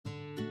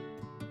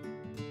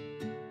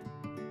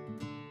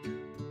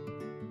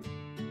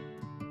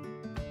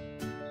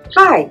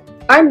Hi,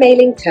 I'm Mai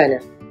Ling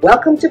Turner.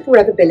 Welcome to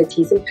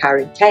Forevability's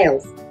Empowering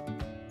Tales.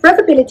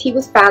 Forevability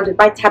was founded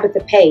by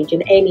Tabitha Page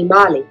and Amy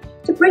Marley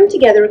to bring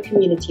together a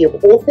community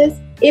of authors,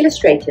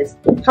 illustrators,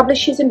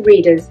 publishers and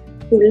readers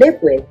who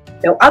live with,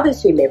 know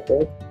others who live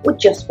with, or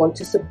just want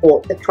to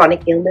support the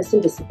chronic illness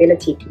and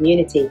disability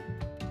community.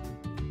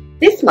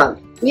 This month,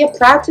 we are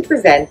proud to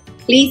present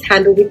Please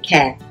Handle with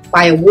Care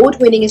by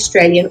award-winning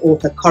Australian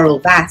author Coral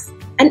Vass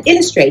and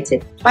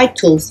illustrated by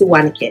Tull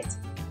Suwannakit.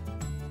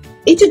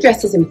 It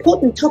addresses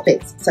important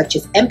topics such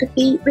as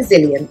empathy,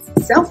 resilience,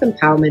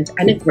 self-empowerment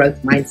and a growth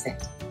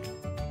mindset.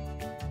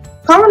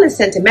 Coral has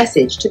sent a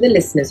message to the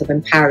listeners of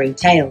Empowering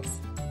Tales.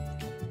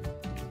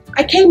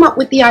 I came up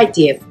with the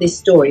idea for this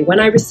story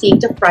when I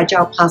received a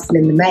fragile parcel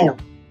in the mail.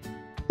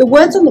 The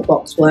words on the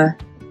box were,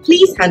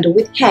 "Please handle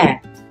with care,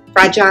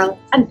 fragile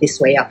and this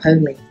way up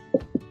only."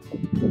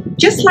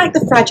 Just like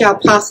the fragile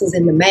parcels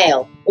in the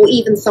mail, or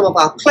even some of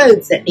our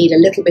clothes that need a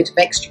little bit of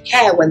extra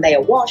care when they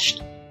are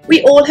washed,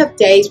 we all have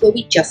days where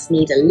we just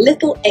need a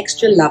little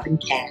extra love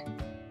and care.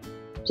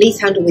 Please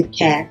Handle with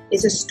Care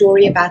is a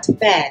story about a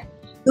bear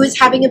who is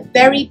having a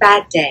very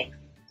bad day.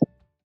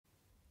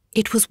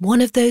 It was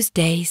one of those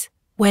days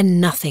when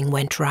nothing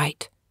went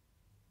right.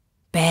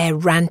 Bear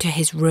ran to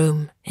his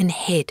room and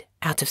hid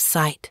out of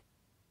sight.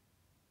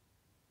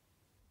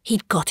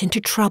 He'd got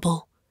into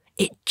trouble.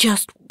 It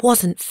just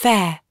wasn't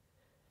fair.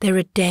 There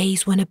are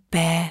days when a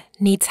bear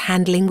needs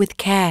handling with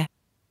care.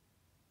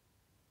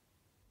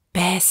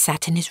 Bear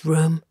sat in his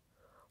room,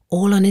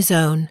 all on his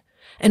own,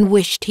 and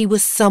wished he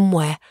was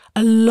somewhere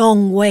a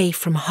long way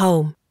from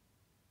home.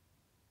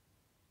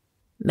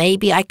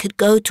 Maybe I could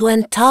go to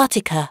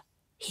Antarctica,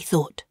 he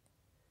thought.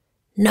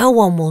 No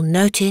one will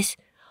notice.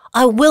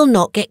 I will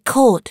not get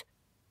caught.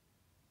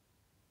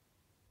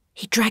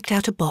 He dragged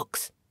out a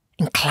box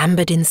and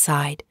clambered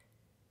inside.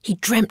 He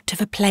dreamt of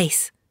a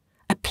place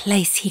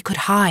he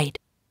could hide.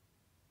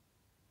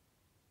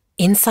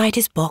 Inside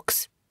his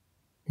box,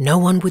 no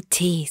one would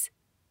tease.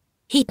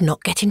 He'd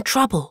not get in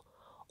trouble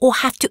or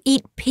have to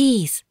eat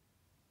peas.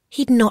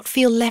 He'd not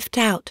feel left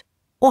out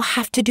or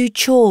have to do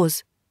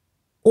chores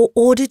or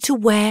ordered to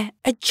wear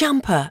a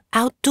jumper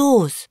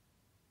outdoors.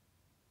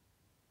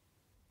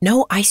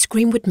 No ice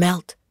cream would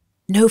melt,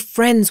 no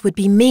friends would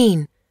be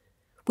mean,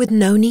 with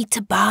no need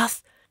to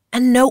bath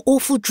and no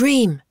awful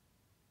dream.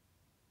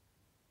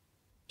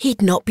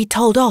 He'd not be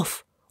told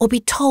off or be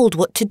told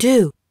what to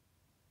do.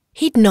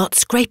 He'd not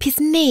scrape his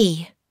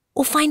knee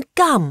or find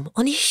gum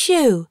on his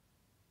shoe.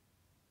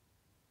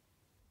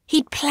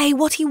 He'd play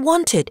what he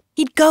wanted.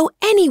 He'd go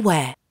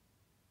anywhere.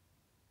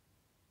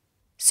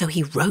 So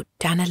he wrote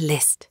down a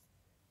list.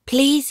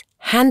 Please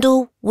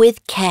handle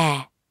with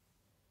care.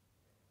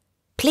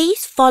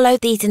 Please follow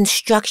these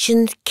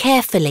instructions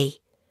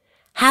carefully.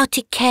 How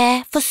to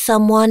care for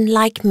someone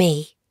like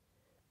me.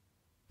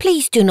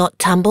 Please do not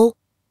tumble.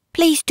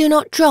 Please do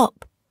not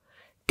drop.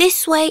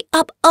 This way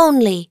up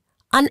only,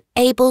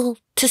 unable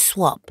to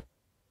swap.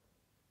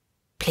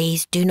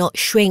 Please do not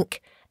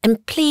shrink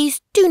and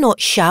please do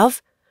not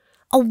shove.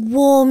 A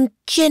warm,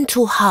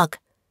 gentle hug,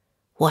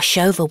 wash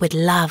over with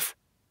love.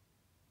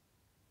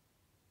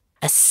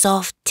 A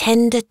soft,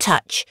 tender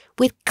touch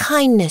with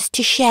kindness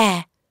to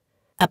share.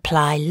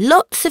 Apply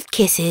lots of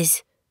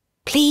kisses.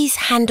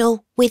 Please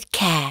handle with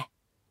care.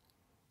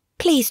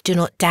 Please do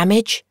not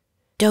damage,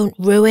 don't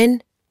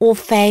ruin or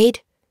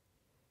fade.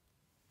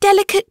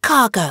 Delicate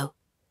cargo,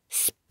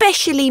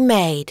 specially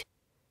made.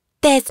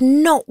 There's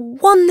not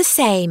one the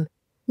same,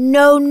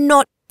 no,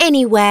 not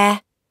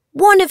anywhere.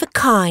 One of a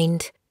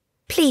kind.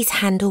 Please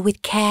handle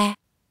with care.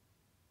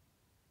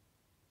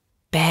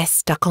 Bear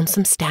stuck on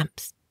some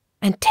stamps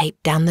and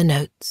taped down the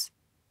notes.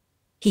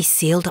 He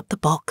sealed up the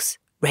box,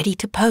 ready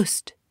to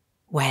post,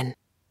 when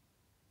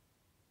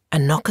a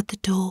knock at the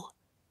door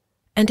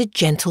and a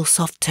gentle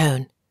soft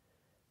tone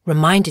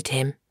reminded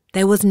him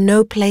there was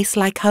no place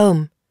like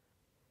home.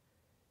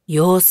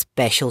 You're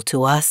special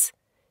to us.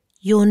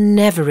 You're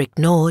never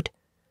ignored.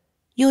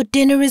 Your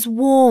dinner is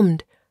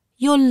warmed.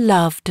 You're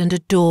loved and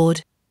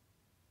adored.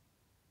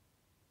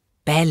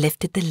 Bear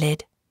lifted the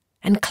lid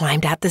and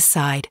climbed out the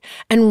side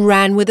and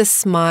ran with a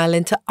smile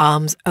into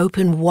arms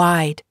open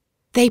wide.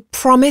 They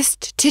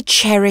promised to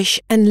cherish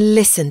and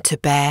listen to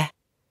Bear,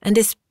 and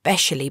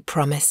especially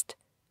promised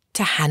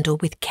to handle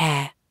with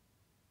care.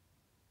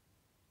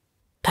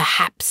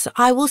 Perhaps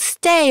I will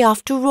stay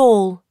after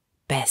all,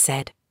 Bear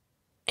said,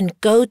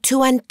 and go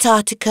to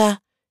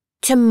Antarctica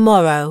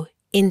tomorrow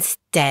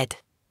instead.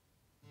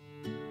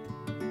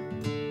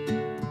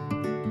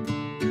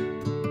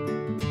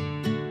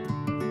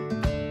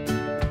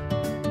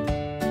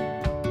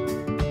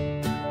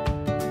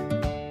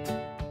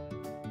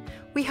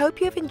 We hope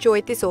you have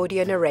enjoyed this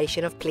audio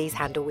narration of Please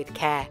Handle with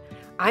Care.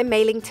 I'm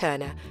Mai Ling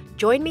Turner.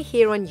 Join me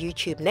here on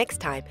YouTube next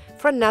time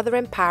for another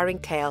empowering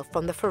tale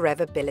from the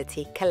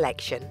Forevability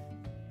collection.